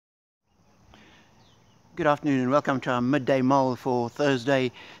Good afternoon and welcome to our Midday Mull for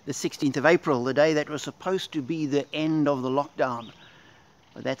Thursday the 16th of April, the day that was supposed to be the end of the lockdown.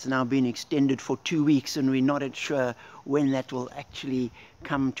 But that's now been extended for 2 weeks and we're not sure when that will actually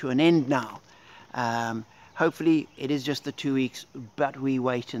come to an end now. Hopefully it is just the 2 weeks, but we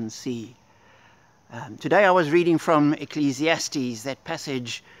wait and see. Today I was reading from Ecclesiastes, that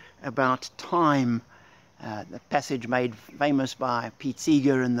passage about time, the passage made famous by Pete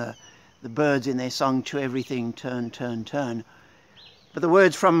Seeger and the birds in their song, "To everything turn, turn, turn." But the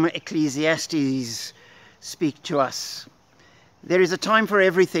words from Ecclesiastes speak to us. There is a time for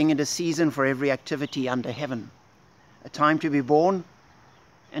everything and a season for every activity under heaven. A time to be born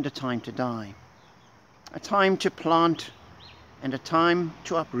and a time to die. A time to plant and a time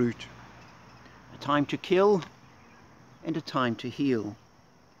to uproot. A time to kill and a time to heal.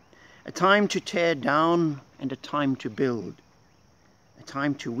 A time to tear down and a time to build. A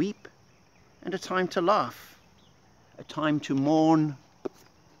time to weep and a time to laugh, a time to mourn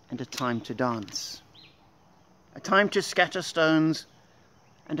and a time to dance, a time to scatter stones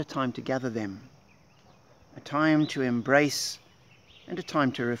and a time to gather them, a time to embrace and a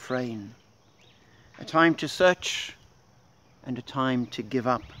time to refrain, a time to search and a time to give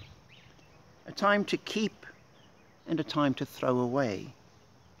up, a time to keep and a time to throw away,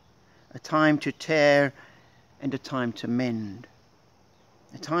 a time to tear and a time to mend,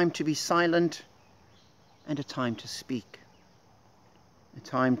 a time to be silent and a time to speak, a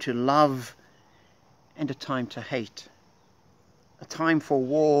time to love and a time to hate, a time for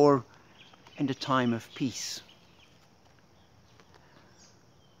war and a time of peace.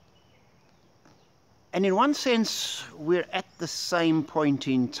 And in one sense, we're at the same point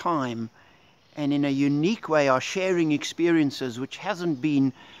in time and in a unique way are sharing experiences which hasn't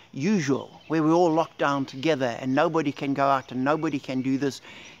been usual, where we're all locked down together and nobody can go out and nobody can do this.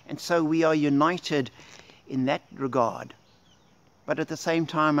 And so we are united in that regard. But at the same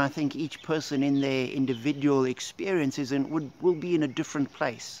time, I think each person in their individual experiences will be in a different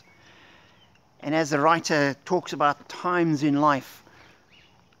place. And as the writer talks about times in life,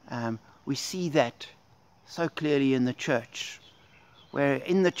 we see that so clearly in the church, where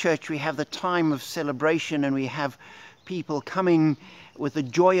in the church we have the time of celebration and we have people coming with the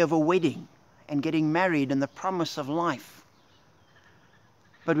joy of a wedding and getting married and the promise of life.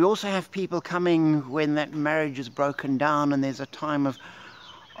 But we also have people coming when that marriage is broken down and there's a time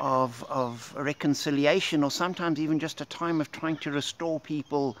of reconciliation, or sometimes even just a time of trying to restore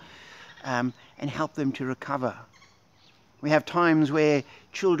people and help them to recover. We have times where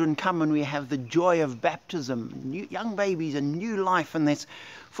children come and we have the joy of baptism, young babies, a new life, and that's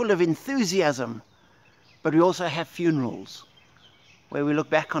full of enthusiasm. But we also have funerals where we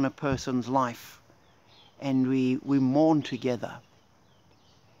look back on a person's life and we mourn together.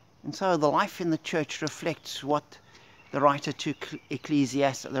 And so the life in the church reflects what the writer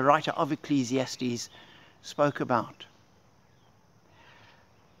of Ecclesiastes spoke about.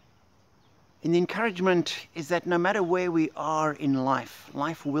 And the encouragement is that no matter where we are in life,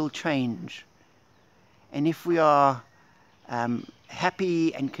 life will change. And if we are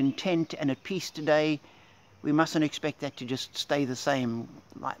happy and content and at peace today, we mustn't expect that to just stay the same.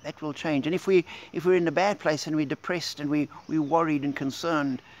 That will change. And if we're in a bad place and we're depressed and we're worried and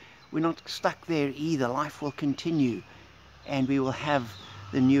concerned, we're not stuck there either. Life will continue and we will have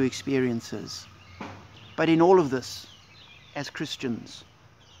the new experiences. But in all of this, as Christians,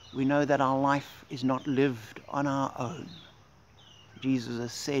 we know that our life is not lived on our own. Jesus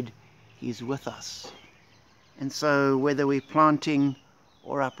has said He's with us. And so whether we're planting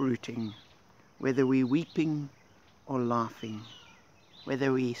or uprooting, whether we're weeping or laughing,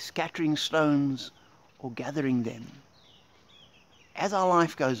 whether we're scattering stones or gathering them, as our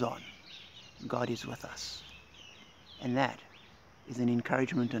life goes on, God is with us. And that is an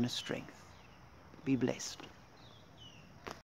encouragement and a strength. Be blessed.